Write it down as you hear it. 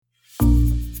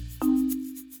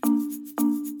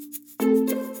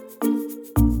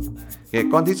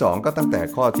ก้อนที่2ก็ตั้งแต่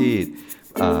ข้อที่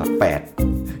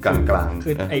8กลางๆ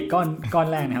คือไอ้ก้อน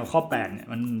แรกนะครับข้อ8เนี่ย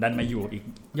มันดันมาอยู่อีก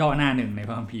ย่อหน้าหนึ่งในพ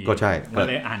ระคัมภีร์ก็ใช่มัน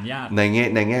เลยอ่านยากใน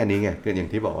แง่นี้ไงคืออย่าง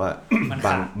ที่บอกว่า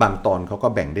บางตอนเขาก็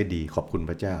แบ่งได้ดีขอบคุณ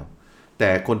พระเจ้าแต่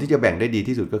คนที่จะแบ่งได้ดี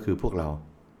ที่สุดก็คือพวกเรา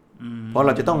เพราะเร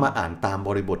าจะต้องมาอ่านตามบ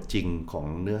ริบทจริงของ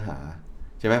เนื้อหา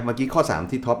ใช่ไหมเมื่อกี้ข้อ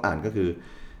3ที่ท็อปอ่านก็คือ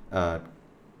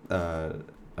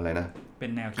อะไรนะเป็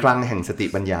นแนวคลังแห่งสติ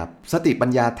ปัญ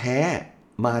ญาแท้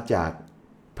มาจาก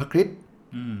พระคริสต์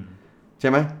ใช่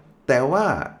ไหมแต่ว่า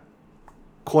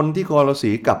คนที่โคโล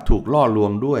สีกลับถูกล่อลว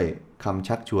งด้วยคำ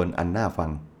ชักชวนอันน่าฟั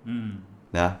ง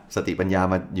นะสติปัญญา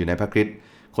มาอยู่ในพระคริสต์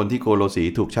คนที่โคโลสี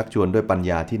ถูกชักชวนด้วยปัญ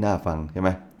ญาที่น่าฟังใช่ไหม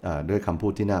ด้วยคำพู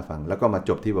ดที่น่าฟังแล้วก็มา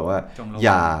จบที่บอกว่าอ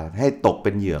ย่าให้ตกเ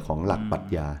ป็นเหยื่อของหลักปรัช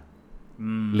ญา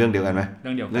เรื่องเดียวกันไหมเ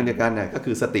รื่องเดียวกันเนี่ยก็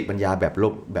คือสติปัญญาแบบ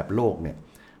โลกเนี่ย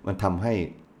มันทำให้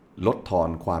ลดทอน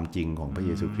ความจริงของพระเ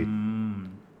ยซูคริสต์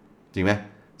จริงไหม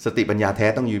สติปัญญาแท้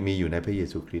ต้องมีอยู่ในพระเย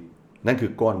ซูคริสต์นั่นคื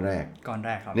อก้อนแรกค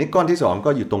รับนี่ก้อนที่2ก็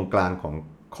อยู่ตรงกลางของ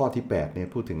ข้อที่8เนี่ย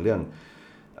พูดถึงเรื่อง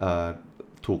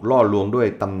ถูกล่อลวงด้วย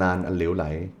ตำนานอันเหลวไหล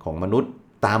ของมนุษย์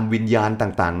ตามวิญญาณ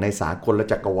ต่างๆในสากลและ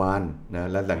จักรวาลนะ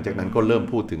และหลังจากนั้นก็เริ่ม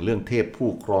พูดถึงเรื่องเทพผู้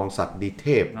ครองสัตว์ดิเท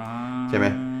พใช่ไหม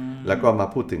แล้วก็มา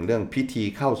พูดถึงเรื่องพิธี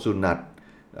เข้าสุนัต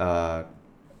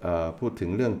พูดถึง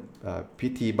เรื่องพิ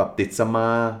ธีบัพติศมา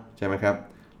ใช่ไหมครับ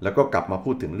แล้วก็กลับมา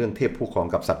พูดถึงเรื่องเทพผู้ครอง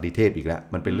กับสัตว์ดิเทพอีกแล้ว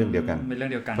มันเป็นเรื่องเดียวกัน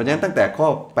เพราะฉะนั้นตั้งแต่ข้อ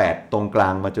8ตรงกลา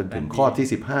งมาจนถึงข้อที่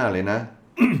15เลยนะ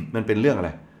มันเป็นเรื่องอะไ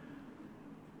ร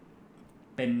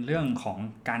เป็นเรื่องของ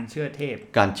การเชื่อเทพ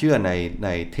การเชื่อใน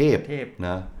เทพน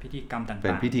ะพิธีกรรมต่างๆเ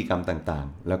ป็นพิธีกรรมต่าง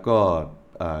ๆแล้วก็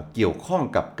เกี่ยวข้อง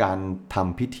กับการท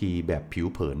ำพิธีแบบผิว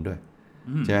เผินด้วย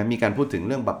ใช่ไหมมีการพูดถึงเ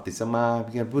รื่องบัพติศมา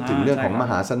มีการพูดถึงเรื่องของม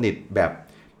หาสนิทแบบ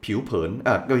ผิวเผิน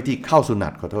วิธีเข้าสุนั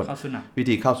ตขอโทษวิ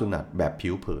ธีเข้าสุนัตแบบผิ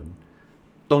วเผิน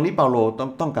ตรงนี้เปาโล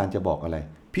ต้องการจะบอกอะไร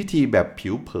พิธีแบบผิ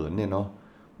วเผินเนี่ยเนาะ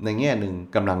ในแง่หนึ่ง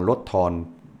กำลังลดทอน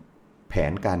แผ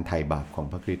นการไถ่บาปของ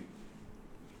พระคริสต์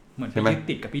เหมือนไปยึด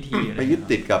ติดกับพิธีไปยึด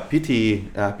ติดกับพิ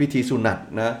ธีสุนัต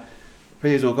นะพระ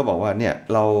เยซูก็บอกว่าเนี่ย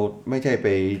เราไม่ใช่ไป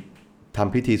ท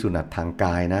ำพิธีสุนัตทางก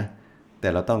ายนะแต่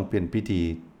เราต้องเป็นพิธี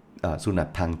สุนัต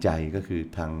ทางใจก็คือ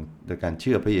ทางโดยการเ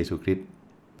ชื่อพระเยซูคริสต์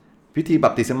พิธีบั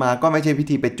พติศมาก็ไม่ใช่พิ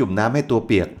ธีไปจุ่มน้ำให้ตัวเ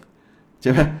ปียกใ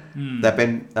ช่ไหมแต่เป็น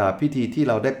พิธีที่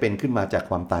เราได้เป็นขึ้นมาจาก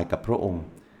ความตายกับพระองค์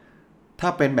ถ้า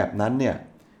เป็นแบบนั้นเนี่ย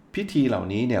พิธีเหล่า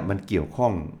นี้เนี่ยมันเกี่ยวข้อ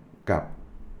งกับ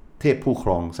เทพผู้คร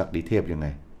องศักดิเทพยังไง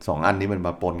2อันนี้มันม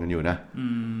าปนกันอยู่นะ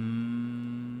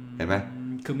เห็นไหม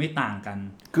คือไม่ต่างกัน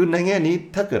คือในแง่นี้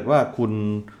ถ้าเกิดว่า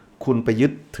คุณไปยึ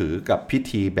ดถือกับพิ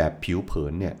ธีแบบผิวเผิ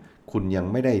นเนี่ยคุณยัง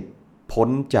ไม่ได้พ้น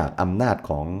จากอำนาจ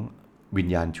ของวิญ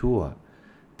ญาณชั่ว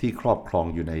ที่ครอบครอง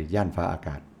อยู่ในย่านฟ้าอาก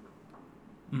าศ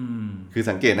คือ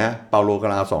สังเกตนะเปาโลก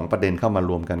ำลังเอา2ประเด็นเข้ามา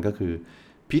รวมกันก็คือ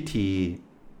พิธี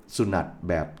สุนัต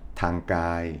แบบทางก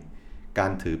ายกา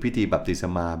รถือพิธีบัพติศ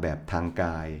มาแบบทางก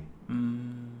าย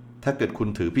ถ้าเกิดคุณ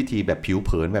ถือพิธีแบบผิวเ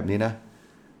ผินแบบนี้นะ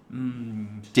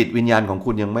จิตวิญญาณของ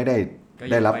คุณยังไม่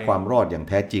ได้รับความรอดอย่าง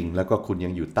แท้จริงแล้วก็คุณยั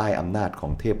งอยู่ใต้อำนาจขอ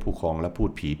งเทพผู้ครองและพูด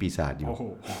ผีปีศาจอยู่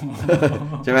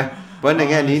ใช่ไหมเพราะใน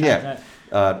แง่นี้เนี่ย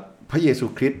พระเยซู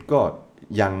คริสต์ก็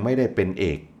ยังไม่ได้เป็นเอ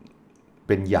กเ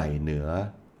ป็นใหญ่เหนือ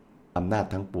อำนาจ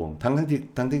ทั้งปวงทั้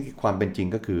งที่ความเป็นจริง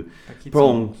ก็คือพระอ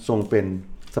งค์ทรงเป็น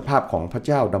สภาพของพระเ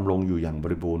จ้าดำรงอยู่อย่างบ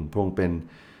ริบูรณ์พระองค์เป็น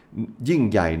ยิ่ง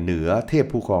ใหญ่เหนือเทพ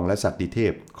ผู้ครองและสัตติเท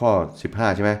พข้อ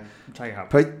15ใช่ไหมใช่ครับ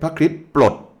พระคริสต์ปล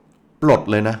ด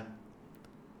เลยนะ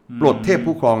ปลดเทพ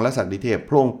ผู้ครองและสัตติเทพ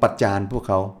พระองค์ประจานพวก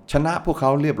เขาชนะพวกเขา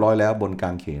เรียบร้อยแล้วบนก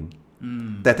างเขน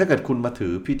แต่ถ้าเกิดคุณมาถื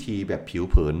อพิธีแบบผิว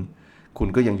เผินคุณ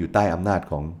ก็ยังอยู่ใต้อำนาจ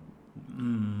ของ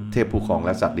เทพผู้ครองแล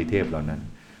ะสัตติเทพเหล่านั้น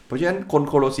เพราะฉะนั้นคน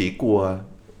โคโลสีกลัว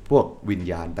พวกวิญ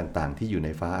ญาณต่างๆที่อยู่ใน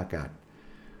ฟ้าอากาศ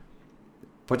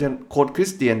เพราะฉะนั้นคนคริ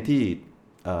สเตียนที่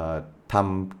ท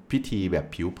ำพิธีแบบ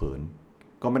ผิวเผิน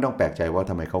ก็ไม่ต้องแปลกใจว่า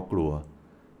ทำไมเขากลัว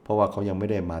เพราะว่าเขายังไม่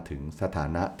ได้มาถึงสถา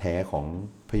นะแท้ของ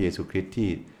พระเยซูคริสต์ที่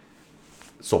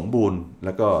สมบูรณ์แ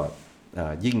ล้วก็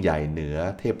ยิ่งใหญ่เหนือ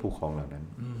เทพผู้ครองเหล่านั้น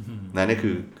นี่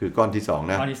คือก้อนที่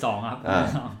2นะก้อนที่2ครับ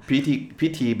พิ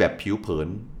ธีแบบผิวเผิน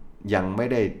ยังไม่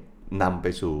ได้นำไป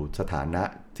สู่สถานะ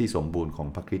ที่สมบูรณ์ของ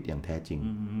พระคริสต์อย่างแท้จริง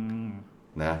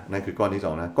นะนั่นคือก้อนที่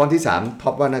2นะก้อนที่3ท็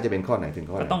อปว่าน่าจะเป็นข้อไหนถึง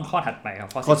ข้อไหนก็ต้องข้อถัดไปครับ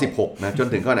ข้อ16นะจน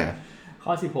ถึงข้อไหนข้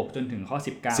อ16จนถึงข้อ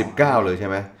19เลยใช่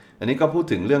ไหมอันนี้ก็พูด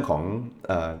ถึงเรื่องของ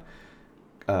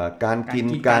การกิน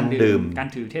การดื่มการ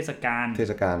ถือเทศก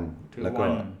าลแล้วก็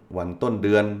วันต้นเ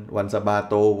ดือนวันสะบา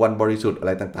โตวันบริสุทธิ์อะไ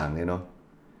รต่างๆเนี่ยเนาะ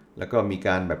แล้วก็มีก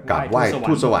ารแบบกราบไหว้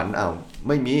ทูตสวรรค์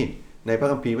ไม่มีในพระ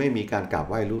คัมภีร์ไม่มีการกราบ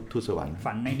ไหว้ทูตสวรรค์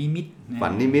ฝันในนิ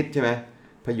มิตใช่ไหม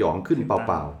พยองขึ้นเ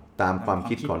ปล่าๆตามความ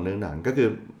คิดของเนื้อหนังก็คือ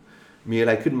มีอะไ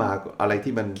รขึ้นมาอะไร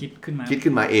ที่มันคิดขึ้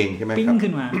นมาเองใช่ไหมครับปิ้ง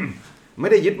ขึ้นมา ไม่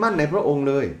ได้ยึดมั่นในพระองค์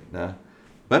เลยนะ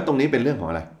เพราะฉะนั้นตรงนี้เป็นเรื่องของ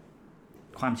อะไร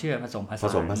ความเชื่อผสม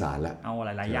ผสานแล้วเอาห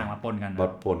ลายๆอย่างมาปน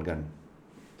กัน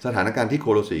สถานการณ์ที่โค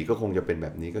โลสีก็คงจะเป็นแบ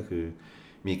บนี้ก็คือ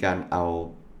มีการเอา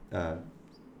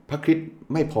พระคริสต์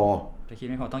ไม่พอพระคริส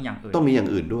ต์ไม่พอต้องอย่างอื่นต้องมีอย่าง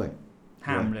อื่นด้วย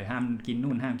ห้ามกิน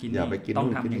นู่นห้ามกินนี่ต้อง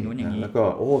ทำอย่างนู้นอย่างนี้แล้วก็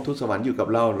ทูตสวรรค์อยู่กับ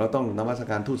เราต้องนมัส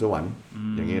การทูตสวรรค์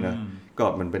อย่างนี้นะก็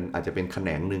มันเป็นอาจจะเป็นแขน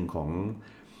งหนึ่งของ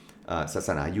ศาส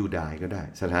นายูดาห์ก็ได้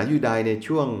ศาสนายูดาห์ใน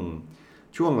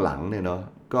ช่วงหลังเนี่ยเนาะ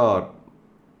ก็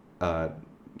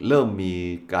เริ่มมี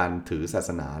การถือศาส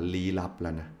นาลี้ลับแ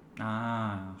ล้วนะ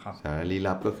ครับศาสนาลี้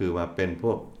ลับก็คือมาเป็นพ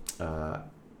วก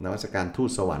นมัสการทูต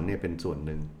สวรรค์เนี่ยเป็นส่วนห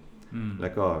นึ่งแล้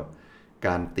วก็ก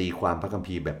ารตีความพระคัม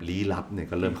ภีร์แบบลี้ลับเนี่ย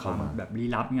ก็เริ่มเข้ามาแบบลี้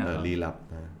ลับเนี่ยลี้ลับ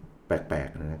นะแปลก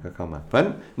ๆนะก็เข้ามาเพราะฉะนั้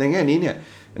นในแง่นี้เนี่ย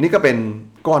อันนี้ก็เป็น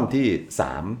ก้อนที่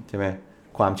3ใช่ไหม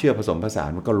ความเชื่อผสมผสาน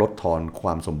มันก็ลดทอนคว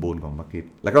ามสมบูรณ์ของพระคริส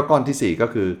ต์แล้วก็ก้อนที่4ก็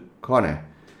คือข้อไหน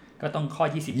ก็ต้องข้อ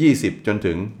20จน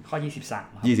ถึงข้อ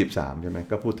23ใช่ไหม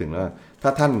ก็พูดถึงแล้วถ้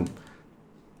าท่าน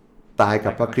ตาย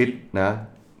กับพระคริสต์นะ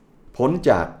พ้น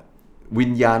จากวิ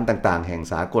ญญาณต่างๆแห่ง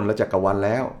สากลและจักรวาลแ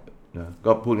ล้วนะ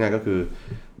ก็พูดง่ายก็คือ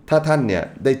ถ้าท่านเนี่ย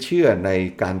ได้เชื่อใน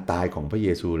การตายของพระเย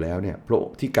ซูแล้วเนี่ยพระอง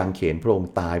ค์ที่กางเขนพระองค์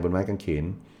ตายบนไม้กางเขน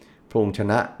พระองค์ช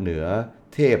นะเหนือ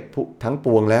เทพทั้งป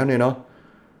วงแล้วเนี่ยเนาะ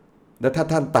แล้วถ้า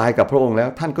ท่านตายกับพระองค์แล้ว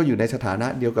ท่านก็อยู่ในสถานะ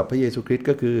เดียวกับพระเยซูคริสต์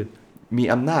ก็คือมี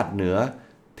อำนาจเหนือ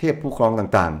เทพผู้ครอง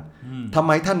ต่างๆทำไ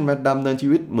มท่านมาดำเนินชี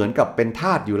วิตเหมือนกับเป็นท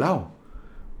าสอยู่เล่า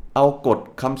เอากฎ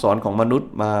คำสอนของมนุษ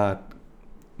ย์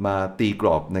มาตีกร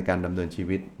อบในการดำเนินชี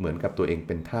วิตเหมือนกับตัวเองเ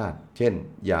ป็นทาสเช่น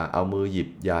อย่าเอามือหยิบ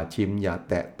อย่าชิมอย่า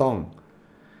แตะต้อง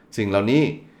สิ่งเหล่านี้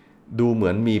ดูเหมื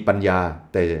อนมีปัญญา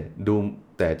แ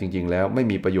ต่จริงๆแล้วไม่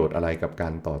มีประโยชน์อะไรกับกา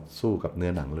รต่อสู้กับเนื้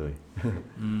อหนังเลย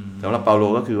สำหรับเปาโล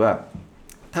ก็คือว่า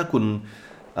ถ้าคุณ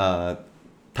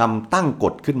ทำตั้งก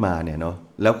ฎขึ้นมาเนี่ยเนาะ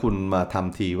แล้วคุณมาท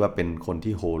ำทีว่าเป็นคน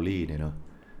ที่โฮลี่เนี่ยเนาะ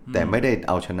แต่ไม่ได้เ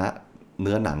อาชนะเ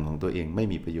นื้อหนังของตัวเองไม่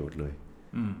มีประโยชน์เลย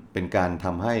เป็นการท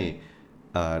ำให้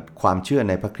ความเชื่อ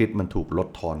ในพระคริสต์มันถูกลด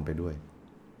ทอนไปด้วย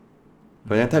เพ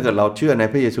ราะฉะนั้นถ้าเกิดเราเชื่อใน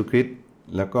พระเยซูคริสต์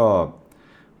แล้วก็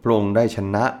พระองค์ได้ช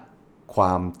นะคว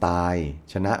ามตาย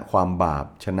ชนะความบาป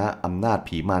ชนะอำนาจ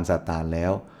ผีมารซาตานแล้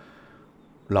ว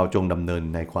เราจงดำเนิน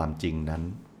ในความจริงนั้น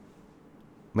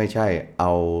ไม่ใช่เอ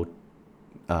า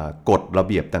กฎระ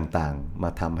เบียบต่างๆมา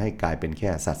ทำให้กลายเป็นแค่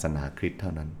ศาสนาคริสต์เท่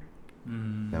านั้น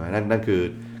นั่นคือ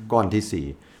ก้อนที่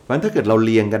4เพราะฉะนั้นถ้าเกิดเราเ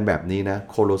รียงกันแบบนี้นะ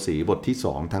โคโลสีบทที่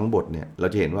2ทั้งบทเนี่ยเรา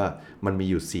จะเห็นว่ามันมี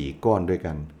อยู่4ก้อนด้วย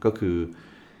กันก็คือ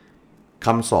ค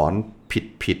ำสอน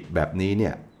ผิดแบบนี้เนี่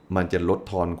ยมันจะลด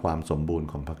ทอนความสมบูรณ์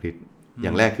ของพระคริสต์อย่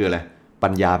างแรกคืออะไรปั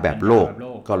ญญาแบบโลก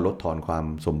ก็ลดทอนความ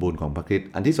สมบูรณ์ของพระคริสต์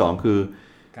อันที่2คือ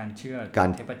การเชื่อ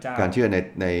การเชื่อ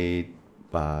ใน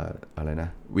อะไรนะ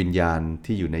วิญญาณ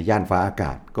ที่อยู่ในย่านฟ้าอาก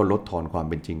าศก็ลดทอนความ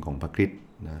เป็นจริงของพระคริสต์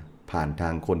นะผ่านทา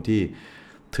งคนที่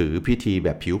ถือพิธีแบ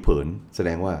บผิวเผินแสด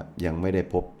งว่ายังไม่ได้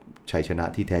พบชัยชนะ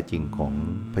ที่แท้จริงของ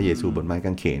พระเยซูบนไม้ก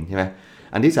างเขนใช่ไหม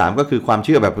อันที่3ก็คือความเ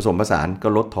ชื่อแบบผสมผสานก็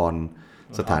ลดทอน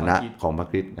สถานะของพระ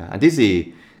คริสต์นะอันที่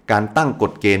4การตั้งก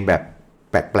ฎเกณฑ์แบบ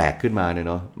แปลกๆขึ้นมาเนี่ย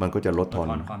เนาะมันก็จะลดทอน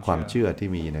ความเชื่อที่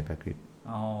มีในพระคริสต์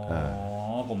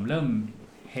ผมเริ่ม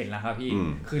เห็นแล้วครับพี่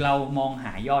คือเรามองห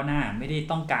าย่อหน้าไม่ได้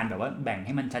ต้องการแบบว่าแบ่งใ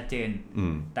ห้มันชัดเจน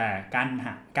แต่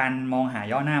การมองหา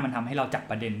ย่อหน้ามันทำให้เราจับ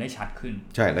ประเด็นได้ชัดขึ้น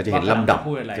ใช่แล้วจะเห็นลำดับ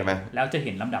ใช่ไหมแล้วจะเ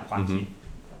ห็นลำดับความคิด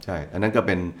ใช่อันนั้นก็เ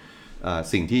ป็น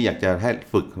สิ่งที่อยากจะให้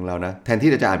ฝึกของเรานะแทนที่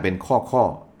เราจะอ่านเป็นข้อ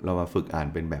เรามาฝึกอ่าน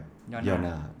เป็นแบบย่อห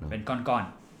น้าเป็นก้อ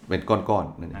น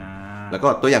นั่นเองแล้วก็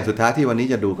ตัวอย่างสุดท้ายที่วันนี้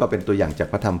จะดูก็เป็นตัวอย่างจาก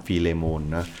พระธรรมฟิเลโมน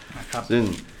นะซึ่ง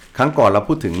ครั้งก่อนเรา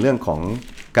พูดถึงเรื่องของ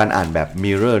การอ่านแบบ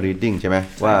mirror reading ใช่ไหม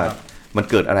ว่ามัน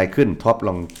เกิดอะไรขึ้นล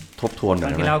องทบทวนหน่อ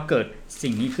ยครั้งที่แล้วเกิด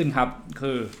สิ่งนี้ขึ้นครับ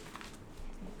คือ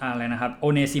อะไรนะครับโอ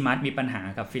เนซิมัสมีปัญหา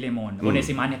กับฟิเลโมนโอเน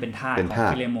ซิมัสเนี่ยเป็นทาสของ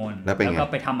ฟิเลโมนแล้วก็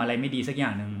ไปทำอะไรไม่ดีสักอย่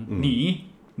างนึงห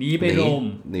นีไปโรม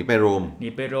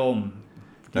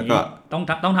แล้วก็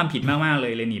ต้องทำผิดมากๆเล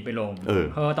ยหนีไปโรม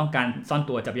เพราะต้องการซ่อน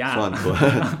ตัวจับญาติ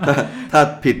ถ้า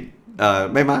ผิด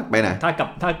ไม่มากไปไหนถ้ากลั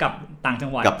บต่างจั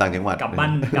งหวัดกลับ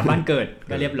บ้านเกิด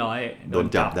ก็เรียบร้อยโดน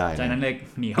จับได้จากนั้นเลย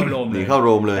หนีเข้าโรม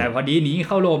เลยแต่พอดีหนีเ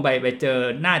ข้าโรมไปเจอ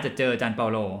น่าจะเจออาจารย์เปา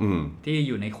โลที่อ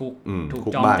ยู่ในคุกถูก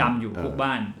จองจำอยู่คุก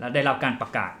บ้านแล้วได้รับการปร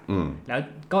ะกาศแล้ว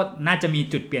ก็น่าจะมี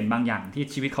จุดเปลี่ยนบางอย่างที่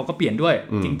ชีวิตเขาก็เปลี่ยนด้วย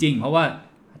จริงๆเพราะว่า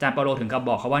อาจารย์เปาโลถึงกับบ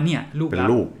อกเขาว่าเนี่ยลูก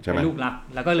รัก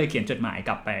แล้วก็เลยเขียนจดหมายก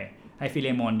ลับไปให้ฟิเล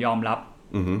โมนยอมรับ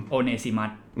โอเนซิมั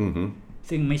ส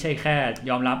ซึ่งไม่ใช่แค่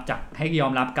ยอมรับให้ยอ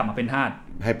มรับกลับมาเป็นทาส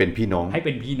ให้เป็นพี่น้อง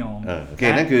โอเค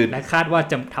นั่นคือและคาดว่า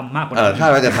จะทำมากกว่านั้นคาด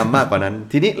ว่าจะทำมากกว่านั้น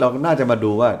ทีนี้เราน่าจะมา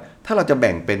ดูว่าถ้าเราจะแ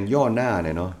บ่งเป็นย่อหน้าเ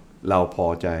นี่ยเนาะเราพอ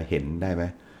จะเห็นได้ไหม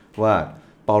ว่า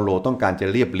เป าโลต้องการจะ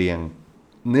เรียบเรียง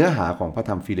เนื้อหาของพระธ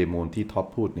รรมฟิเลโมนที่ท็อป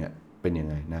พูดเนี่ยเป็นยัง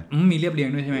ไงนะมีเรียบเรียง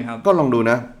ด้วยใช่ไหมครับก็ลองดู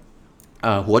นะ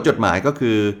หัวจดหมายก็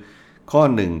คือข้อ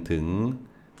1ถึง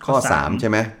ข้อ3ใช่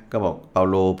ไหมก็บอกเปา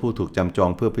โลผู้ถูกจำจอง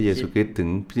เพื่อพระเยซูคริสต์ถึง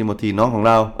ทิโมธีน้องของ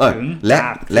เราแ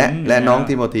ละน้อง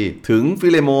ทิโมธีถึงฟิ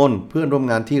เลโมนเพื่อนร่วม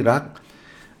งานที่รัก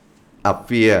อัปเ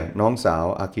ฟียน้องสาว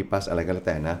อาคิปัสอะไรก็แล้วแ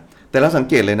ต่นะแต่เราสัง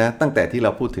เกตเลยนะตั้งแต่ที่เร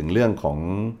าพูดถึงเรื่องของ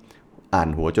อ่าน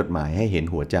หัวจดหมายให้เห็น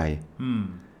หัวใจ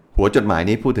หัวจดหมาย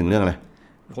นี้พูดถึงเรื่องอะไร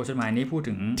หัวจดหมายนี้พูด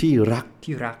ถึงที่รัก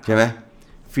ใช่ไหม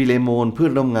ฟิเลโมนเพื่อ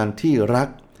นร่วมงานที่รัก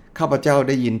ข้าพเจ้าไ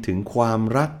ด้ยินถึงความ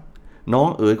รักน้อง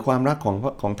เอ๋ยความรัก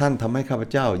ของท่านทำให้ข้าพ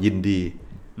เจ้ายินดี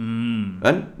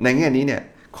งั้นในแง่นี้เนี่ย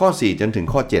ข้อ4จนถึง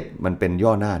ข้อ7มันเป็นย่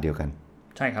อหน้าเดียวกัน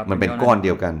ใช่ครับมันเป็นก้อนเ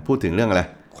ดียวกันพูดถึงเรื่องอะไร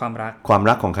ความ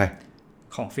รักของใคร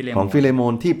ของฟิเลโม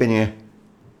นที่เป็นยังไง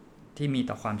ที่มี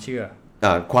ต่อความเชื่อ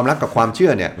ความรักกับความเชื่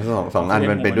อเนี่ยสองอัน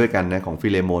มันเป็นด้วยกันนะของฟิ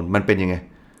เลโมนมันเป็นยังไง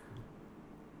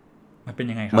มันเป็น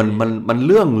ยังไงครับมันเ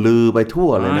รื่องลือไปทั่ว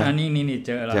เลยนะนี่เ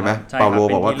จอแล้วใช่ไหมเปาโล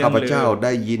บอกว่าข้าพเจ้าไ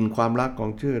ด้ยินความรักของ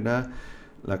เชื่อนะ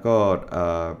แล้วก็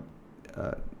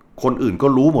คนอื่นก็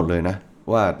รู้หมดเลยนะ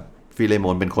ว่าฟิเลโม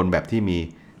นเป็นคนแบบที่มี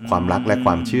ความรักและค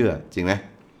วามเชื่อจริงไหม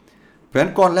เพราะฉะนั้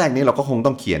นก้อนแรกนี้เราก็คง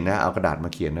ต้องเขียนนะเอากระดาษมา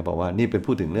เขียนนะบอกว่านี่เป็น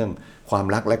พูดถึงเรื่องความ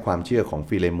รักและความเชื่อของ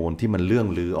ฟิเลโมนที่มันเรื่อง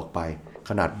ลือออกไป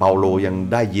ขนาดเปาโลยัง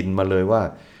ได้ยินมาเลยว่า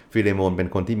ฟิเลโมนเป็น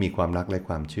คนที่มีความรักและค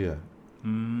วามเชื่อ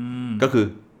ก็คือ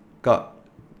ก็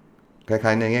คล้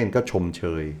ายๆในแง่ก็ชมเช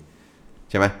ย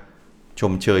ใช่ไหมช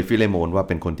มเชยฟิเลโมนว่า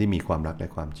เป็นคนที่มีความรักและ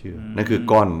ความเชื่อนั่นคือ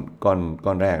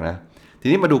ก้อนแรกนะที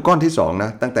นี้มาดูก้อนที่2นะ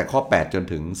ตั้งแต่ข้อ8จน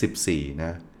ถึง14น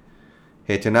ะเ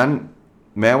หตุฉะนั้น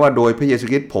แม้ว่าโดยพระเยซู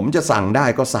คริสต์ผมจะสั่งได้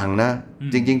ก็สั่งนะ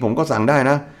จริงๆผมก็สั่งได้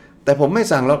นะแต่ผมไม่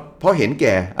สั่งแล้วเพราะเห็นแ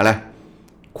ก่อะไร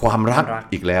ความรัก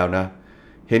อีกแล้วนะ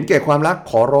เห็นแก่ความรัก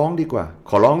ขอร้องดีกว่า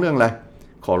ขอร้องเรื่องอะไร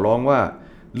ขอร้องว่า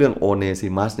เรื่องโอเนซิ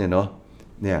มัสเนี่ยเนาะ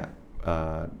เนี่ย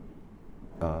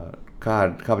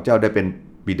ข้าพเจ้าได้เป็น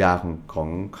บิดาของ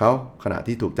เขาขณะ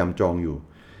ที่ถูกจำจองอยู่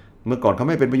เมื่อก่อนเขา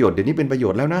ไม่เป็นประโยชน์เดี๋ยวนี้เป็นประโย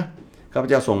ชน์แล้วนะข้าพ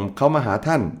เจ้าส่งเขามาหา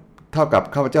ท่านเท่ากับ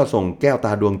ข้าพเจ้าส่งแก้วต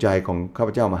าดวงใจของข้าพ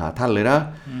เจ้ามาหาท่านเลยนะ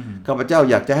ข้าพเจ้า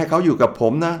อยากจะให้เขาอยู่กับผ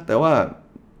มนะแต่ว่า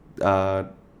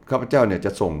ข้าพเจ้าเนี่ยจ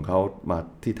ะส่งเขามา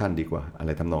ที่ท่านดีกว่าอะไร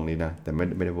ทำนองนี้นะแต่ไ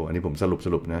ม่ได้บอกอันนี้ผมส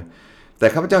รุปนะแต่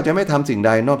ข้าพเจ้าจะไม่ทำสิ่งใ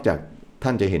ดนอกจากท่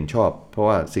านจะเห็นชอบเพราะ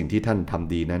ว่าสิ่งที่ท่านท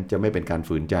ำดีนั้นจะไม่เป็นการ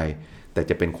ฝืนใจแต่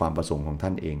จะเป็นความประสงค์ของท่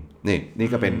านเองนี่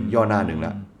ก็เป็นย่อหน้าหนึ่งแ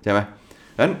ล้วใช่ไหม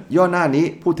งั้นย่อหน้านี้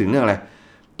พูดถึงเรื่องอะไร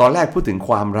ตอนแรกพูดถึง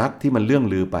ความรักที่มันเรื่อง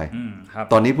ลือไป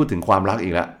ตอนนี้พูดถึงความรักอี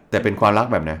กแล้วแต่เป็นความรัก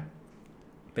แบบไหน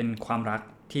เป็นความรัก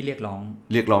ที่เรียกร้อ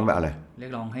งแบบอะไรเรีย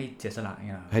กร้องให้เสียสละ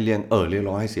ให้เรียก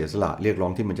ร้องให้เสียสละเรียกร้อ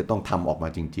งที่มันจะต้องทำออกมา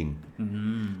จริง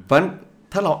ๆเพราะฉะนั้น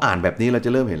ถ้าเราอ่านแบบนี้เราจะ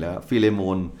เริ่มเห็นแล้วฟิเลโม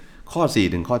นข้อ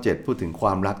4ถึงข้อ7พูดถึงคว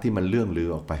ามรักที่มันเรื่องลือ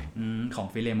ออกไปของ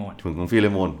ฟิเลโมนของฟิเล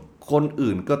โมนคน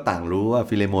อื่นก็ต่างรู้ว่า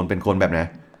ฟิเลโมนเป็นคนแบบไหน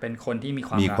เป็นคนที่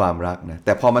มีความรักนะแ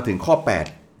ต่พอมาถึงข้อ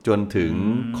8จนถึง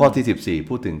ข้อที่14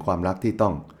พูดถึงความรักที่ต้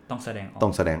องแส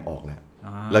ดงออกแล้ว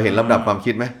เราเห็นลำดับความ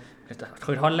คิดไหม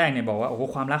คือท่อนแรกเนี่ยบอกว่าโอ้โห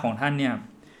ความรักของท่านเนี่ย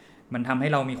มันทำให้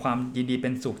เรามีความยินดีเป็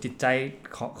นสุขจิตใจ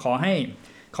ขอ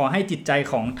ให้จิตใจ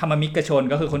ของธรรมมิกชน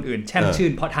ก็คือคนอื่นแช่มชื่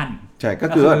นเพราะท่านใช่ก็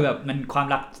คือแบบมันความ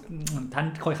รักท่าน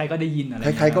ใครๆก็ได้ยินอะไร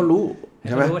ใครๆก็รู้ใ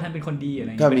ช่ไหมว่าท่านเป็นคนดีอะไร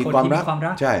เป็นคนที่มีความ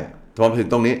รักใช่พอถึง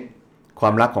ตรงนี้ควา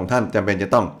มรักของท่านจำเป็นจะ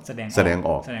ต้องแสดงอ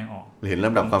อกเห็นล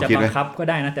ำดับความคิดไหมจะบังคับก็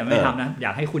ได้นะแต่ไม่ทำนะอย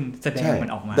ากให้คุณแสดงมั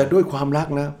นออกมาแต่ด้วยความรัก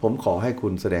นะผมขอให้คุ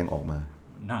ณแสดงออกมา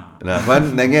เพราะ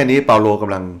ในแง่นี้เปาโลก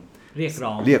ำลังเรียก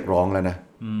ร้องแล้วนะ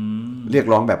เรียก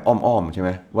ร้องแบบอ้อมๆใช่ไหม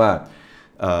ว่า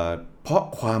เพราะ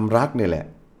ความรักนี่แหละ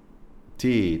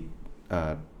ที่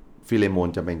ฟิเลโมน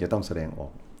จำเป็นจะต้องแสดงออ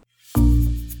ก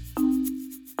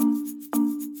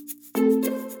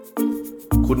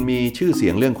คุณมีชื่อเสี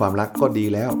ยงเรื่องความรักก็ดี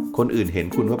แล้วคนอื่นเห็น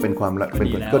คุณว่าเป็นความรักเป็น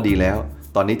ก็ดีแล้ว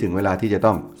ตอนนี้ถึงเวลาที่จะ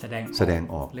ต้องแสดง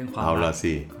ออกเอาละ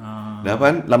สินะเพราะฉะ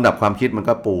นั้นลำดับความคิดมัน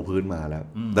ก็ปูพื้นมาแ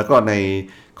ล้วก็ใน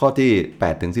ข้อที่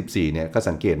8ถึง14เนี่ยก็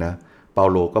สังเกตนะเปา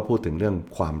โลก็พูดถึงเรื่อง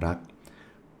ความรัก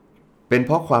เป็นเพ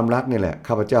ราะความรักนี่แหละ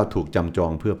ข้าพเจ้าถูกจำจอ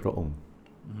งเพื่อพระองค์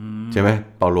ใช่ไหม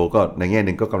เปาโลก็ในแง่ห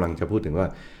นึ่งก็กำลังจะพูดถึงว่า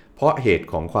เพราะเหตุ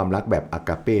ของความรักแบบอาก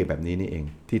าเป้แบบนี้นี่เอง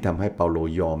ที่ทำให้เปาโล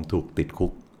ยอมถูกติดคุ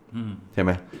กใช่ไห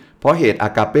มเพราะเหตุอา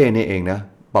กาเป้นี่เองนะ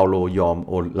เปาโลยอม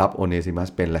รับโอเนซิมัส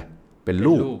เป็นอะไรเป็น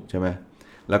ลูกใช่ไหม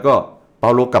แล้วก็เปา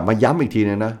โลกลับมาย้ำอีกที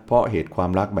นึงนะเพราะเหตุความ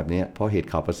รักแบบนี้เพราะเหตุ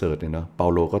ข่าวประเสริฐเนี่ยเนาะเปา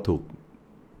โลก็ถูก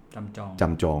จำจ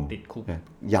องติดคุก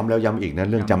ย้ำแล้วย้ำอีกนะ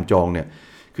เรื่องจำจองเนี่ย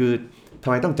คือทำ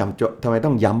ไมต้อง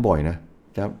ย้ำบ่อยนะ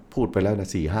จะพูดไปแล้วนะ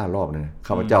 4-5 รอบนะ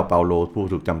ข้าพเจ้าเปาโลผู้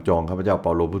ถูกจำจองข้าพเจ้าเป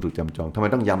าโลผู้ถูกจำจองทำไม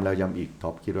ต้องย้ำแล้วย้ำอีกท็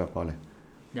อปคิดว่าเพราะอะไร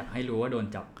อยากให้รู้ว่าโดน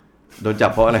จั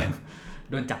บเพราะอะไร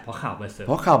โดนจับเพราะข่าวประเส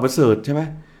ริฐใช่ไหม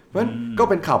เพราะฉะนั้นก็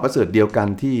เป็นข่าวประเสริฐเดียวกัน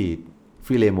ที่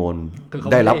ฟิเลโมน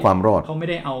ได้รับความรอดเขาไม่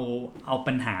ได้เอา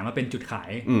ปัญหามาเป็นจุดขา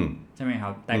ยใช่ไหมครั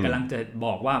บแต่กำลังจะบ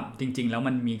อกว่าจริงๆแล้ว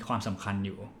มันมีความสำคัญอ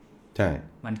ยู่ใช่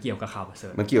มันเกี่ยวกับข่าวประเสริ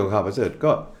ฐมันเกี่ยวกับข่าวประเสริฐ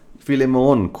ก็ฟิเลโม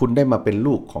นคุณได้มาเป็น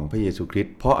ลูกของพระเยซูคริส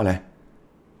ต์เพราะอะไร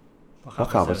เพราะ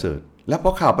ข่าวประเสริฐและเพร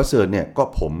าะข่าวประเสริฐเนี่ยก็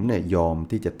ผมเนี่ยยอม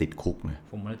ที่จะติดคุกนะ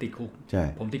ผมเลยติดคุกใช่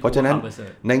เพราะฉะนั้น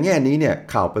ในแง่นี้เนี่ย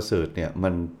ข่าวประเสริฐเนี่ยมั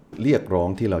นเรียกร้อง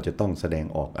ที่เราจะต้องแสดง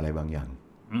ออกอะไรบางอย่าง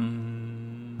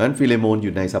เพราะฉะนั้นฟิเลโมนอ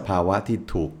ยู่ในสภาวะที่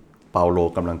ถูกเปาโล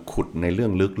กำลังขุดในเรื่อ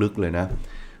งลึกๆเลยนะ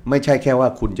ไม่ใช่แค่ว่า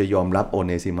คุณจะยอมรับโอเ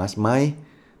นซิมัสไหม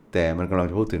แต่มันกำลัง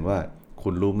จะพูดถึงว่าคุ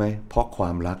ณรู้ไหมเพราะควา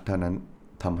มรักเท่านั้น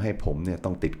ทำให้ผมเนี่ยต้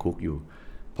องติดคุกอยู่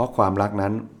เพราะความรักนั้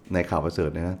นในข่าวประเสริฐ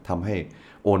นะทำให้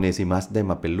โอเนซิมัสได้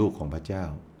มาเป็นลูกของพระเจ้า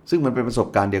ซึ่งมันเป็นประสบ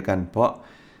การณ์เดียวกันเพราะ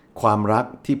ความรัก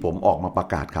ที่ผมออกมาประ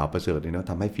กาศข่าวประเสริฐเนี่ยนะ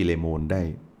ทำให้ฟิเลโมนได้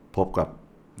พบกับ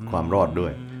ความรอดด้ว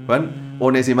ยเพราะฉะนั้นโอ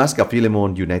เนซิมัสกับฟิเลโมน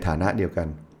อยู่ในฐานะเดียวกัน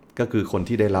ก็คือคน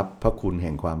ที่ได้รับพระคุณแ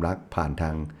ห่งความรักผ่านทา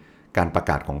งการประ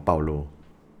กาศของเปาโล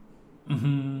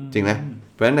จริงไหม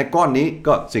เพราะฉะนั้นในก้อนนี้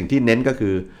ก็สิ่งที่เน้นก็คื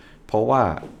อเพราะว่า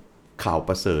ข่าวป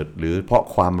ระเสริฐหรือเพราะ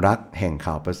ความรักแห่ง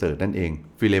ข่าวประเสริฐนั่นเอง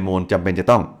ฟิเลโมนจำเป็นจะ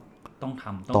ต้องท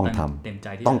ำเต็มใจ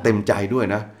ต้องเต็มใจด้วย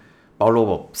นะเปาโล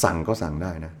บอกสั่งก็สั่งไ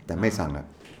ด้นะแต่ไม่สั่งอ่ะ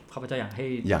ข้าพเจ้าอยา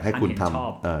กให้คุณท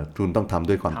ำคุณต้องทำ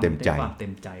ด้วยความเต็มใจ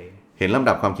เห็นลำ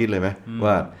ดับความคิดเลยไหม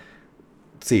ว่า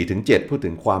 4-7 พูดถึ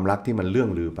งความรักที่มันเลื่อง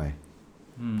ลือไป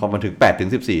พอมาถึง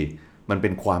 8-14 มันเป็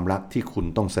นความรักที่คุณ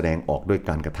ต้องแสดงออกด้วย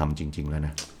การกระทำจริงๆแล้วน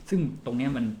ะซึ่งตรงนี้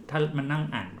มันถ้ามันนั่ง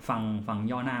อ่านฟัง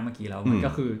ย่อหน้าเมื่อกี้แล้วมัน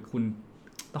ก็คือคุณ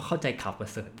ต้องเข้าใจข่าวปร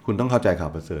ะเสริฐคุณต้องเข้าใจข่า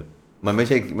วประเสริฐมันไม่ใ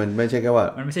ช่แค่ว่า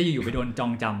มันไม่ใช่อยู่ๆไปโดนจอ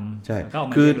งจำใช่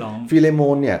คือฟิเลโม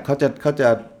นเนี่ยเขาจะ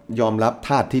ยอมรับท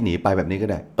าสที่หนีไปแบบนี้ก็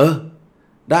ได้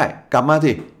ได้กลับมา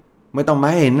สิไม่ต้องมา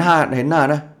ให้เห็นหน้านะเห็นหน้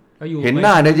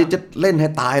าเดี๋ยวจะเล่นให้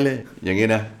ตายเลยอย่างงี้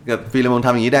นะกับฟิเลโมนท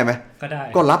ำอย่างนี้ได้ไหมก็ได้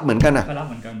ก็รับเหมือนกันนะก็รับ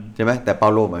เหมือนกันใช่ไหมแต่เปา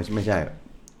โลไม่ใช่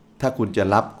ถ้าคุณจะ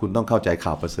รับคุณต้องเข้าใจข่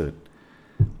าวประเสริฐ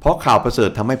เพราะข่าวประเสริฐ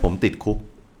ทำให้ผมติดคุก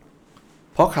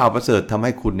เพราะข่าวประเสริฐทำใ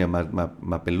ห้คุณเนี่ย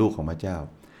มาเป็นลูกของพระเจ้า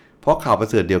เพราะข่าวประ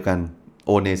เสริฐเดียวกันโ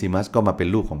อเนซิมัสก็มาเป็น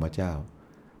ลูกของพระเจ้า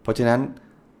เพราะฉะนั้น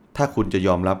ถ้าคุณจะย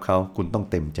อมรับเขาคุณต้อง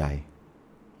เต็มใจ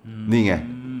นี่ไง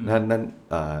นั้น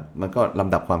มันก็ล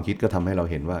ำดับความคิดก็ทำให้เรา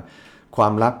เห็นว่าควา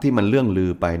มรักที่มันเลื่องลื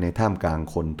อไปในท่ามกลาง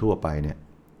คนทั่วไปเนี่ย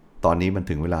ตอนนี้มัน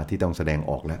ถึงเวลาที่ต้องแสดง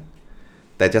ออกแล้ว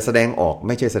แต่จะแสดงออกไ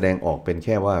ม่ใช่แสดงออกเป็นแ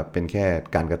ค่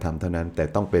การกระทำเท่านั้นแต่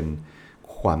ต้องเป็น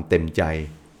ความเต็มใจ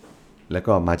แล้ว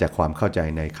ก็มาจากความเข้าใจ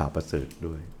ในข่าวประเสริฐ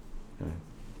ด้วย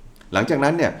หลังจาก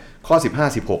นั้นเนี่ยข้อ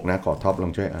 15-16 นะขอท็อปลอ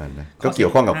งช่วยอ่านนะก็เกี่ย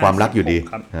วข้องกับความรักอยู่ดี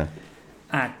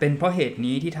อาจเป็นเพราะเหตุ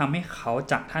นี้ที่ทำให้เขา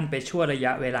จากท่านไปชั่วระย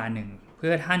ะเวลาหนึ่งเพื่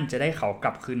อท่านจะได้เขาก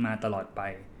ลับคืนมาตลอดไป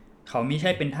เขาไม่ใ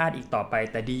ช่เป็นทาสอีกต่อไป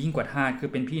แต่ดียิ่งกว่าทาสคือ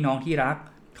เป็นพี่น้องที่รัก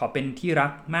เขาเป็นที่รั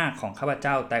กมากของข้าพเ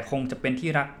จ้าแต่คงจะเป็นที่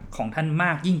รักของท่านม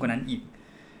ากยิ่งกว่านั้นอีก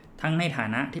ทั้งในฐา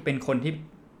นะที่เป็นคน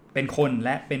แล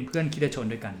ะเป็นเพื่อนคริสตชน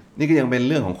ด้วยกันนี่ก็ยังเป็น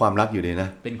เรื่องของความรักอยู่ดีนะ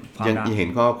ยังเห็น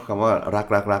ข้อคำว่ารัก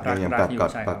ยังป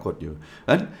รากฏอยู่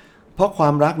นั้นเพราะควา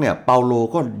มรักเนี่ยเปาโล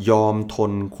ก็ยอมท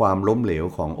นความล้มเหลว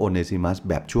ของโอเนซิมัส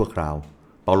แบบชั่วคราว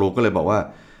เปาโลก็เลยบอกว่า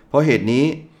เพราะเหตุนี้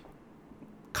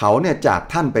เขาเนี่ยจาก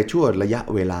ท่านไปชั่วระยะ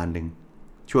เวลาหนึ่ง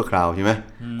ชั่วคราวใช่ไหม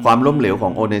ความล้มเหลวขอ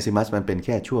งโอเนซิมัสมันเป็นแ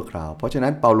ค่ชั่วคราวเพราะฉะนั้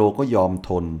นเปาโลก็ยอม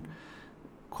ทน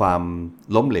ความ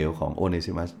ล้มเหลวของโอเน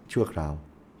ซิมัสชั่วคราว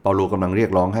เปาโลกำลังเรีย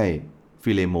กร้องให้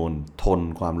ฟิเลโมนทน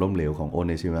ความล้มเหลวของโอเ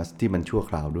นซิมัสที่มันชั่ว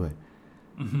คราวด้วย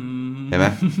เห็นไหม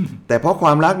แต่เพราะคว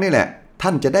ามรักนี่แหละท่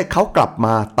านจะได้เขากลับม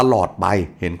าตลอดไป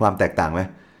เห็นความแตกต่างไหม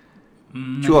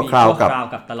ชั่วคราวกับ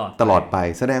ตลอดไป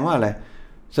แสดงว่าอะไร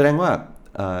แสดงว่า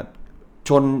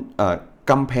ชน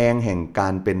กำแพงแห่งกา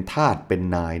รเป็นทาสเป็น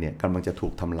นายเนี่ยกำลังจะถู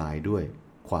กทำลายด้วย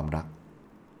ความรัก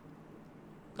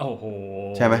โอ้โห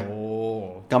ใช่ไหม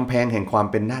กำแพงแห่งความ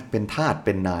เป็นทาสเ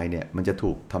ป็นนายเนี่ยมันจะ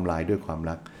ถูกทำลายด้วยความ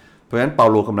รักเพราะฉะนั้นเปา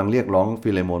โลกำลังเรียกร้อง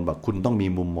ฟิเลโมนบอกคุณต้องมี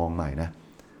มุมมองใหม่นะ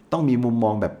ต้องมีมุมม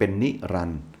องแบบเป็นนิรั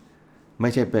นดร์ไม่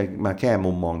ใช่ไปมาแค่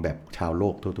มุมมองแบบชาวโล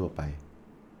กทั่วๆไป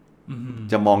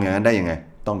จะมองอย่างนั้นได้ยังไง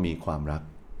ต้องมีความรัก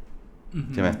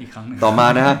ใช่ไหมต่อมา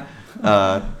นะฮะ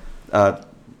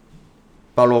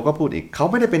เปาโลก็พูดอีกเขา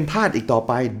ไม่ได้เป็นทาสอีกต่อไ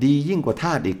ปดียิ่งกว่าท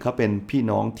าสอีกเขาเป็นพี่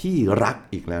น้องที่รัก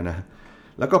อีกแล้วนะ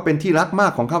แล้วก็เป็นที่รักมา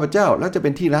กของข้าพเจ้าแล้วจะเป็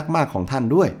นที่รักมากของท่าน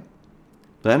ด้วย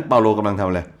เพราะฉะนั้นเปาโลกำลังทำ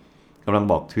อะไรกำลัง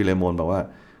บอกฟิเลโมนบอกว่า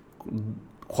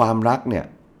ความรักเนี่ย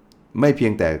ไม่เพีย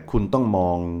งแต่คุณต้องมอ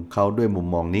งเขาด้วยมุม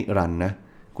มองนิรันดร์นะ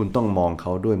คุณต้องมองเข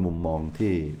าด้วยมุมมอง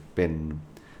ที่เป็น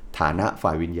ฐานะฝ่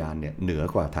ายวิญญาณเนี่ยเหนือ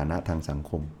กว่าฐานะทางสัง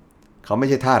คมเขาไม่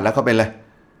ใช่ทาสแล้วเขาเป็นอะไร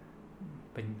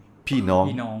เป็นพี่น้อง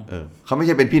เขาไม่ใ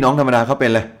ช่เป็นพี่น้องธรรมดาเขาเป็น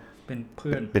อะไรเป็นเ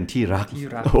พื่อนเป็นที่รัก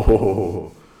โอ้โห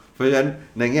เพราะฉะนั้น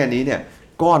ในแง่นี้เนี่ย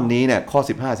ก้อนนี้เนี่ยข้อ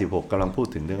15-16กำลังพูด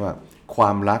ถึงเรื่องว่าคว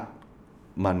ามรัก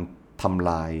มันทำ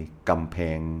ลายกำแพ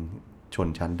งชน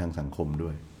ชั้นทางสังคมด้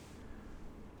วย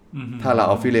ถ้าเราเ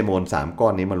อาฟิเลโมน3ก้อ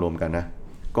นนี้มารวมกันนะ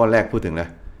ก้อนแรกพูดถึงนะ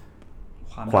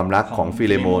ความรักของฟิ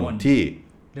เลโมนที่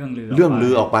เรื่องลื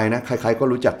อออกไปนะใครๆก็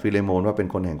รู้จักฟิเลโมนว่าเป็น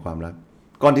คนแห่งความรัก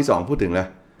ก้อนที่2พูดถึงเ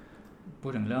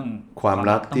รื่องความ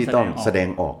รักที่ต้องแสดง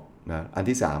ออกนะอัน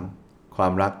ที่3ควา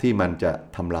มรักที่มันจะ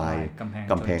ทำลาย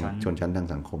กำแพงชนชั้นทาง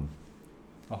สังคม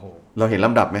โอ้โหเราเห็นล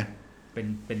ำดับไหมเ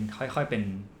ป็นค่อยๆเ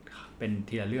ป็น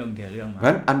ทีละเรื่องมาเพราะฉะ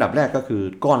นั้นอันดับแรกก็คือ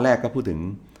ก้อนแรกก็พูดถึง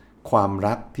ความ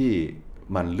รักที่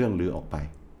มันเรื่องลือออกไป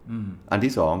อัน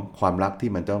ที่2ความรักที่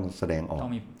มันต้องแสดงออกต้อ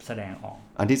งมีแสดงออก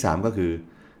อันที่3ก็คือ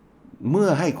เมื่อ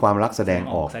ให้ความรักแสดง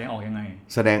ออกยังไง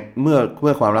เ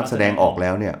มื่อความรักแสดงออกแล้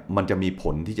วเนี่ยมันจะมีผ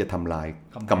ลที่จะทำลาย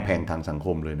กำแพงทางสังค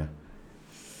มเลยนะ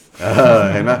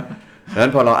เห็นไหมดังนั้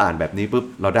นพอเราอ่านแบบนี้ปุ๊บ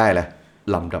เราได้แหละ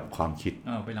ลำดับความคิด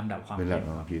เป็นลำดับความ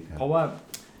คิดเพราะว่า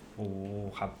โอ้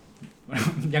ครับ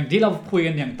อย่างที่เราคุย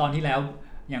กันอย่างตอนที่แล้ว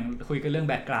อย่างคุยกันเรื่อง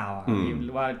แบ็คกราวด์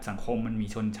ว่าสังคมมันมี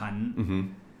ชนชั้น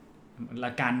และ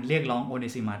การเรียกร้องโอเน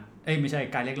ซิมัสไม่ใช่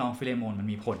การเรียกร้องฟิเลโมนมัน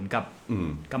มีผลกับ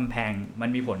กำแพงมัน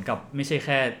มีผลกับไม่ใช่แ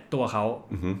ค่ตัวเขา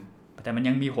แต่มัน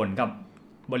ยังมีผลกับ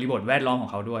บริบทแวดล้อมขอ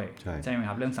งเขาด้วยใช่ไหมค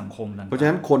รับเรื่องสังคมต่างๆเพราะฉะ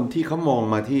นั้นคนที่เขามอง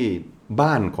มาที่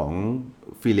บ้านของ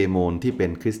ฟิเลโมนที่เป็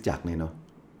นคริสตจักรเนี่ยเนาะ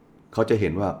เขาจะเห็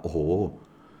นว่าโอ้โห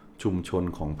ชุมชน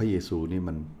ของพระเยซูนี่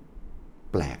มัน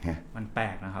แปลกไงมันแปล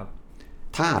กนะครับ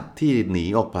ทาสที่หนี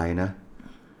ออกไปนะ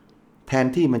แทน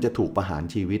ที่มันจะถูกประหาร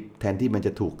ชีวิตแทนที่มันจ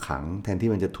ะถูกขังแทนที่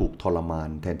มันจะถูกทรมาน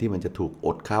แทนที่มันจะถูกอ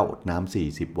ดข้าวอดน้ำ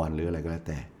40 วันหรืออะไรก็แล้ว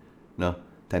แต่เนาะ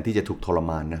แทนที่จะถูกทร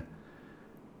มานนะ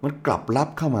มันกลับรับ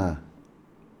เข้ามา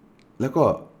แล้วก็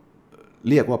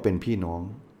เรียกว่าเป็นพี่น้อง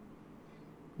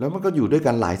แล้วมันก็อยู่ด้วย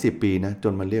กันหลาย10 ปีนะจ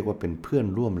นมันเรียกว่าเป็นเพื่อน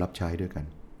ร่วมรับใช้ด้วยกัน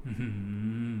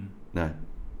นะ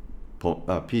ผม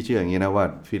พี่เชื่ออย่างนี้นะว่า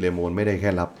ฟิเลโมนไม่ได้แค่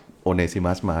รับโอเนซิ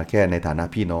มัสมาแค่ในฐานะ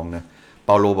พี่น้องนะเป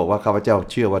าโลบอกว่าข้าพเจ้า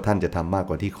เชื่อว่าท่านจะทำมาก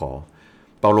กว่าที่ขอ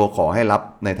เปาโลขอให้รับ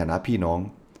ในฐานะพี่น้อง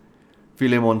ฟิ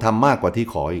เลโมนทำมากกว่าที่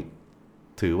ขออีก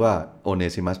ถือว่าโอเน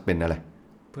ซิมัสเป็นอะไร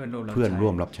เพื่อนร่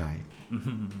วมรับใช้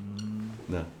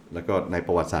นะแล้วก็ในป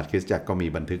ระวัติศาสตร์คริสตจักรก็มี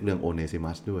บันทึกเรื่องโอเนซิ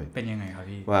มัสด้วยเป็นยังไงครับ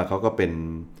พี่ว่าเขาก็เป็น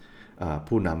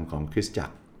ผู้นำของคริสตจัก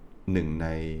รหนึ่งใน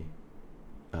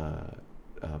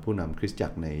ผู้นำคริสตจั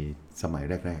กรในสมัย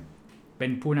แรกๆเป็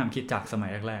นผู้นำคริสตจักรสมัย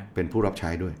แรกๆเป็นผู้รับใช้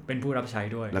ด้วย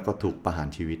แล้วก็ถูกประหาร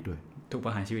ชีวิตด้วย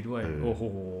โอ้โห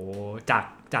จาก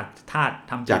ทาส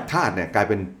ทำจากทาสเนี่ยกลาย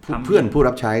เป็นเพื่อนผู้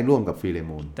รับใช้ร่วมกับฟิเลโ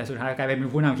มนแต่สุดท้ายกลายเป็น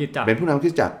ผู้นำคริสตจั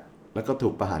กรแล้วก็ถู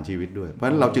กประหารชีวิตด้วยเพราะฉะ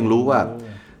นั้นเราจึงรู้ว่า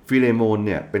ฟิเลโมนเ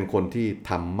นี่ยเป็นคนที่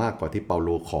ทำมากกว่าที่เปาโล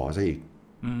ขอซะอีก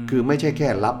คือไม่ใช่แค่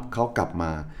รับเขากลับม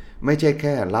าไม่ใช่แ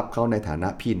ค่รับเขาในฐานะ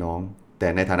พี่น้องแต่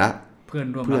ในฐานะเพื่อน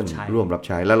ร่วมรับใ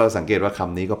ช้แล้วเราสังเกตว่าค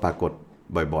ำนี้ก็ปรากฏ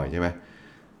บ่อยๆใช่ไหม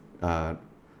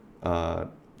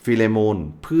ฟิเลโมน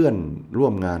เพื่อนร่ว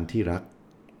มงานที่รัก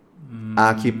อา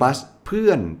ร์คิปัสเพื่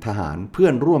อนทหารเพื่อ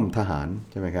นร่วมทหาร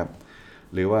ใช่ไหมครับ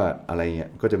หรือว่าอะไรเงี้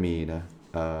ยก็จะมีนะ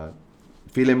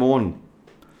ฟิเลโมน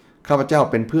ข้าพเจ้า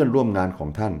เป็นเพื่อนร่วมงานของ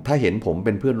ท่านถ้าเห็นผมเ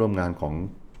ป็นเพื่อนร่วมงานของ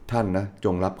ท่านนะจ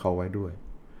งรับเขาไว้ด้วย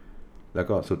แล้ว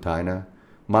ก็สุดท้ายนะ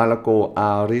มาระโกอ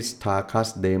าริสทาคัส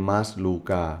เดมัสลู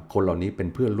กาคนเหล่านี้เป็น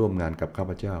เพื่อนร่วมงานกับข้า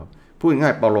พเจ้าพูดง่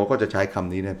ายๆเปาโลก็จะใช้ค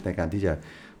ำนี้ในการที่จะ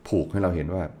ผูกให้เราเห็น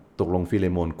ว่าตกลงฟิเล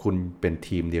โมนคุณเป็น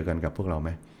ทีมเดียวกันกับพวกเราไหม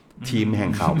ทีมแห่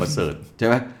งข่าวประเสริฐใช่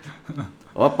ไหม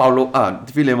ว่าเปาโล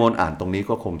ฟิเลโมนอ่านตรงนี้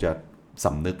ก็คงจะส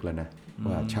ำนึกแล้วนะ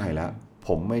ว่าใช่แล้วผ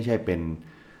มไม่ใช่เป็น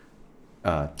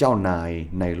เจ้านาย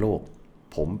ในโลก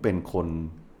ผมเป็นคน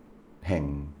แห่ง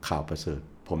ข่าวประเสริฐ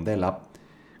ผมได้รับ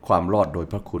ความรอดโดย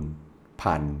พระคุณ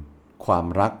ผ่านความ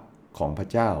รักของพระ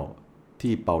เจ้า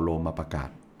ที่เปาโลมาประกาศ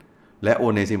และโอ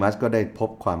เนซิมัสก็ได้พบ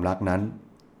ความรักนั้น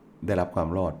ได้รับความ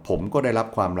รอดผมก็ได้รับ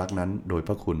ความรักนั้นโดยพ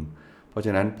ระคุณเพราะฉ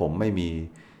ะนั้นผมไม่มี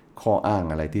ข้ออ้าง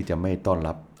อะไรที่จะไม่ต้อน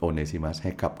รับโอเนซิมัสใ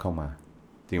ห้กลับเข้ามา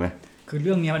จริงไหมคือเ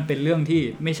รื่องนี้มันเป็นเรื่องที่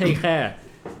ไม่ใช่แค่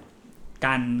ก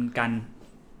าร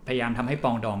พยายามทำให้ป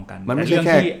องดองกันแต่เรื่อง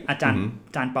ที่อาจา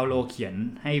รย์เปาโลเขียน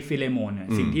ให้ฟิเลโมนเนี่ย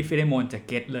สิ่งที่ฟิเลโมนจะเ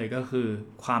ก็ตเลยก็คือ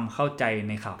ความเข้าใจใ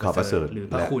นข่าวประเสริฐหรือ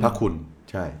พระคุณ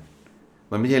ใช่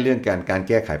มันไม่ใช่เรื่องการแ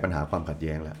ก้ไขปัญหาความขัดแ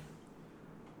ย้งแล้ว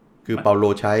คือเปาโล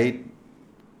ใช้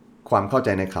ความเข้าใจ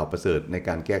ในข่าวประเสริฐในก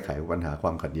ารแก้ไขปัญหาคว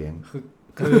ามขัดแย้ง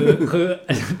คือ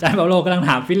อาจารย์เปาโลกำลัง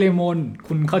ถามฟิเลโมน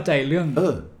คุณเข้าใจเรื่อง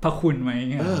พระคุณไหม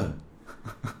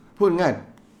พูดง่าย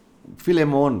ฟิเล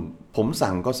โมนผม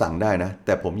สั่งก็สั่งได้นะแ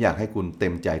ต่ผมอยากให้คุณเต็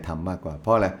มใจทำมากกว่าเพร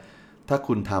าะอะไรถ้า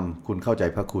คุณทำคุณเข้าใจ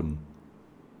พระคุณ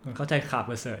เข้าใจข่าว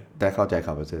ประเสริฐแต่เข้าใจข่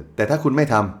าวประเสริฐแต่ถ้าคุณไม่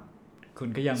ทำคุณ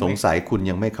ก็ยังสงสัยคุณ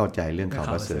ยังไม่เข้าใจเรื่องข่าว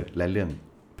ประเสริฐและเรื่อง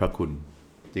พระคุณ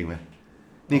จริงไหม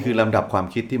นี่คือลำดับความ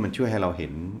คิดที่มันช่วยให้เราเห็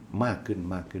นมากขึ้น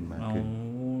เมื่อ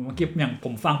กี้อย่างผ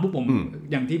มฟังปุ๊บผม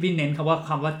อย่างที่พี่เน้นคำว่า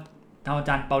อา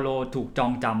จารย์เปาโลถูกจอ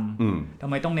งจำทำ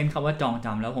ไมต้องเน้นคำว่าจองจ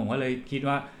ำแล้วผมก็เลยคิด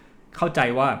ว่าเข้าใจ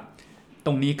ว่าต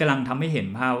รงนี้กำลังทำให้เห็น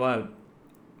ภาพว่า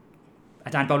อ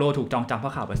าจารย์เปาโลถูกจองจำเพรา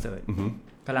ะข่าวประเสริฐ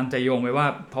กำลังจะโยงไปว่า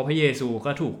เพราะพระเยซู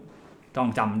ก็ถูกจอง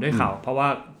จำด้วยข่าวเพราะว่า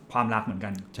ความรักเหมือนกั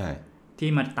นใช่ที่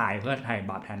มาตายเพื่อไถ่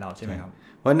บาปแทนเราใช่ไหมครับ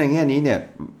เพราะในแง่นี้เนี่ย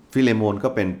ฟิเลโมนก็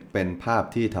เป็นภาพ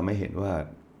ที่ทำให้เห็นว่า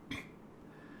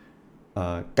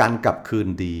การกลับคืน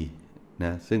ดีน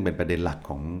ะซึ่งเป็นประเด็นหลัก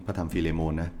ของพระธรรมฟิเลโม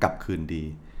นนะกลับคืนดี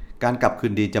การกลับคื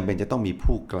นดีจำเป็นจะต้องมี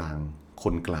ผู้กลางค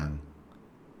นกลาง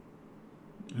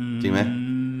จริงไหม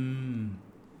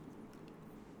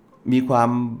มีความ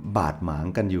บาดหมาง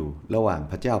กันอยู่ระหว่าง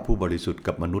พระเจ้าผู้บริสุทธิ์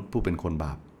กับมนุษย์ผู้เป็นคนบ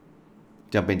าป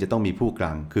จำเป็นจะต้องมีผู้กล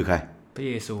างคือใครพระ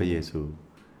เยซู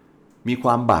มีคว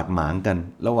ามบาดหมางกัน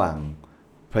ระหว่าง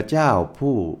พระเจ้า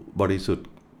ผู้บริสุทธิ์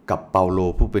กับเปาโล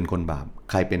ผู้เป็นคนบาป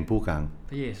ใครเป็นผู้กลาง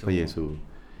พระเยซู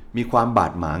มีความบา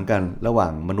ดหมางกันระหว่า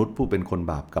งมนุษย์ผู้เป็นคน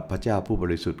บาปกับพระเจ้าผู้บ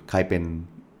ริสุทธิ์ใครเป็น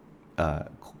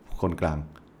คนกลาง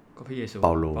ก็พระเยซูเป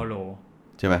าโล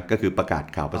ใช่ไหมก็คือประกาศ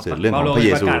ข่าวประเสริฐเรื่องของพระเ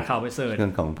ยซูเรื่อ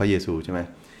งของพระเยซูใช่ไหม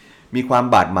มีความ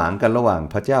บาดหมางกันระหว่าง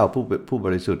พระเจ้าผู้บ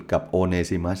ริสุทธิ์กับโอเน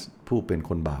ซิมัสผู้เป็น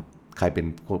คนบาปใครเป็น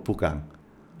ผู้กลาง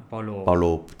เปาโล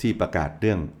ที่ประกาศเ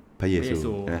รื่องพระเยซู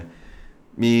นะ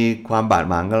มีความบาด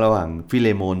หมางกันระหว่างฟิเล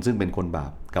โมนซึ่งเป็นคนบา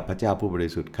ปกับพระเจ้าผู้บริ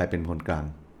สุทธิ์ใครเป็นคนกลาง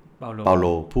เปาโล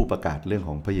ผู้ประกาศเรื่องข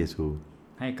องพระเยซู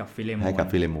ให้กับฟิเล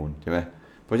โมนใช่ไหม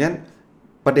เพราะฉะนั้น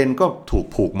ประเด็นก็ถูก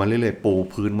ผูกมาเรื่อยๆปู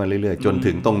พื้นมาเรื่อยๆจน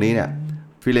ถึงตรงนี้เนี่ย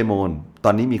ฟิเลโมนต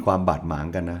อนนี้มีความบาดหมาง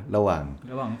กันนะระหว่าง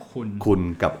คุณ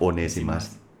กับโอเนซิมัส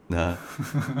นะ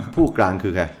ผู้กลางคื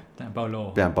อใครอาจารย์เ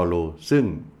ปาโลซึ่ง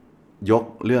ยก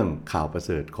เรื่องข่าวประเ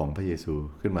สริฐของพระเยซู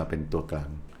ขึ้นมาเป็นตัวกลาง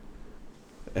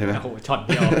เห็นไหมโอ้โหช็อตเ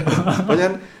ดียวเพราะฉะ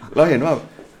นั้นเราเห็นว่า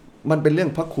มันเป็นเรื่อ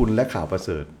งพระคุณและข่าวประเส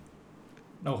ริฐ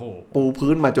โอ้โหปู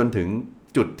พื้นมาจนถึง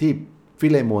จุดที่ฟิ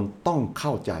เลโมนต้องเข้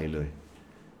าใจเลย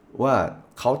ว่า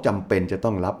เขาจำเป็นจะต้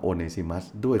องรับโอเนซิมัส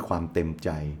ด้วยความเต็มใจ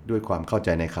ด้วยความเข้าใจ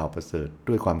ในข่าวประเสริฐ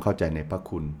ด้วยความเข้าใจในพระ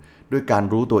คุณด้วยการ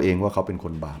รู้ตัวเองว่าเขาเป็นค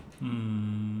นบาป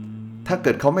ถ้าเ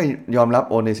กิดเขาไม่ยอมรับ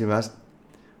โอเนซิมัส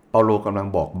เปาโลกำลัง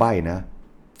บอกใบ้นะ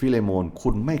ฟิเลโมนคุ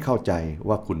ณไม่เข้าใจ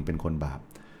ว่าคุณเป็นคนบาป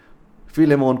ฟิ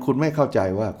เลโมนคุณไม่เข้าใจ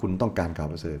ว่าคุณต้องการข่าว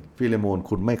ประเสริฐฟิเลโมน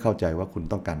คุณไม่เข้าใจว่าคุณ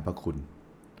ต้องการพระคุณ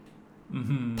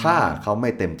ถ้าเขาไม่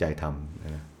เต็มใจทำ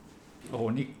นะโอ้โห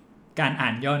นี่การอ่า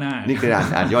นย่อหน้านี่คือ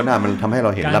อ่านย่อหน้ามันทำให้เร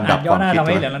าเห็นลำดับความคิด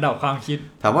ลำดับความคิด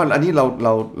ถามว่าอันนี้เ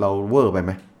ราเวอร์ไปไห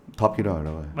มท็อปคิดว่าเร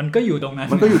า มันก็อยู่ตรงนั้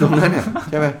นเนี่ย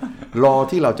ใช่ไหมรอ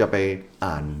ที่เราจะไป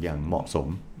อ่านอย่างเหมาะสม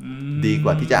ดีก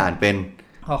ว่าที่จะอ่านเป็น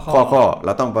ข้อเร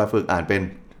าต้องไปฝึกอ่านเป็น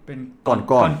ก้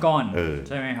อนใ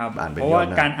ช่ไหมครับเพราะว่า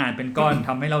การอ่านเป็นก้อนท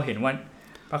ำให้เราเห็นว่า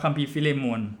พระคัมภีร์ฟิเลโม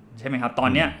นใช่ไหมครับตอน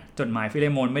เนี้ยจดหมายฟิเล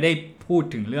โมนไม่ได้พูด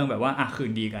ถึงเรื่องแบบว่าคื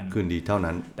นดีกันคืนดีเท่า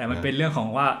นั้นแต่มันเป็นเรื่องของ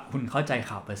ว่าคุณเข้าใจ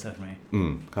ข่าวประเสริฐไหม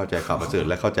เข้าใจข่าวประเสริฐ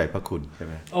และเข้าใจพระคุณใช่ไ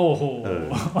หมโอ้โห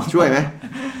ช่วยไหม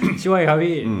ช่วยครับ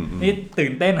พี่นี่ตื่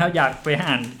นเต้นครับอยากไป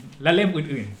อ่านและเล่ม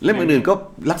อื่นก็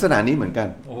ลักษณะนี้เหมือนกัน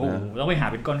โอ้โหต้องไปหา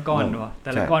เป็นก้อนๆด้วยแ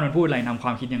ต่ละก้อนมันพูดอะไรนำคว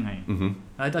ามคิดยังไง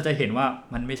แล้วเราจะเห็นว่า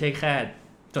มันไม่ใช่แค่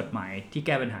จดหมายที่แ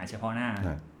ก้ปัญหาเฉพาะหน้า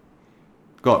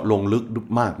ก็ลงลึก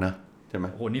มากนะใช่ไหม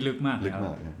โอ้โหนี่ลึกมาก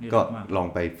ก็ลอง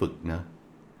ไปฝึกนะ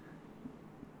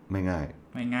ไม่ง่าย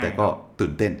แต่ก็ตื่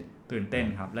นเต้น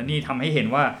ครับและนี่ทำให้เห็น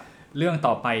ว่าเรื่อง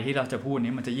ต่อไปที่เราจะพูด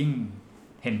นี้มันจะยิ่ง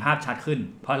เห็นภาพชัดขึ้น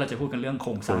เพราะเราจะพูดกันเรื่องโค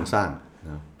รงสร้าง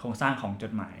ของจ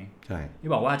ดหมายใช่ที่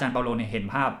บอกว่าอาจารย์เปาโลเนี่ยเห็น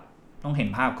ภาพต้องเห็น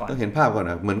ภาพก่อน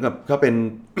นะเหมือนกับเขาเป็น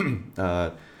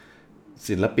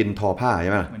ศิลปินทอผ้าใ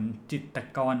ช่ไหมเหมือนจิตร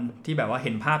กรที่แบบว่าเ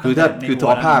ห็นภาพคือท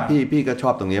อผ้าพี่ก็ชอ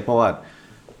บตรงนี้เพราะว่า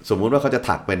สมมุติว่าเขาจะ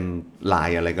ถักเป็นลาย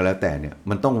อะไรก็แล้วแต่เนี่ย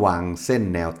มันต้องวางเส้น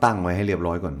แนวตั้งไว้ให้เรียบ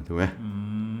ร้อยก่อนถูกไหม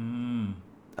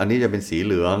อันนี้จะเป็นสีเ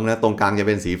หลืองนะตรงกลางจะ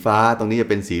เป็นสีฟ้าตรงนี้จะ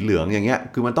เป็นสีเหลืองอย่างเงี้ย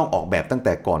คือมันต้องออกแบบตั้งแ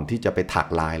ต่ก่อนที่จะไปถัก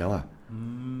ลายแล้วอ่ะ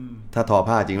ถ้าทอ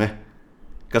ผ้าจริงไหม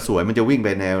กระสวยมันจะวิ่งไป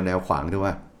แนวขวางถูกไหม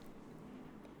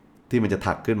ที่มันจะ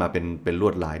ถักขึ้นมาเป็นล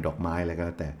วดลายดอกไม้อะไรก็แ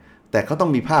ล้วแต่เขาต้อ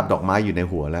งมีภาพดอกไม้อยู่ใน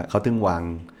หัวแล้วเขาถึงวาง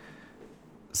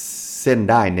เส้น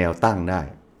ได้แนวตั้งได้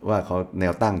ว่าเขาแน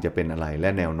วตั้งจะเป็นอะไรและ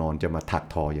แนวนอนจะมาถัก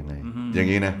ทอยังไงอย่าง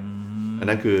นี้นะอัน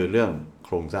นั้นคือเรื่องโค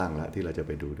รงสร้างแล้วที่เราจะไ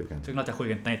ปดูด้วยกันซึ่งเราจะคุย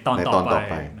กันในตอนต่อ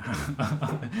ไป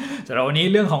สำหรับวันนี้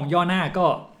เรื่องของย่อหน้าก็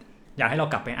อยากให้เรา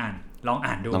กลับไปอ่านลอง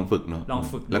อ่านดูลองฝึกเนาะลอง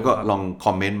ฝึกแล้วก็ลองค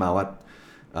อมเมนต์มาว่า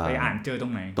ไปอ่านเจอตร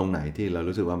งไหนที่เรา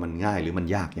รู้สึกว่ามันง่ายหรือมัน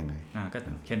ยากยังไงก็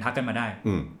เขียนทักกันมาได้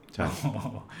ใช่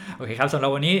โอเคครับสำหรั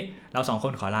บวันนี้เรา2ค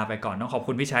นขอลาไปก่อนต้องขอบ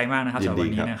คุณพี่ชัยมากนะครับสำหรับวั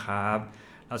นนี้นะครับ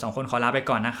เรา2คนขอลาไป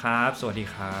ก่อนนะครับสวัสดี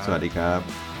ครับสวัสดีครับ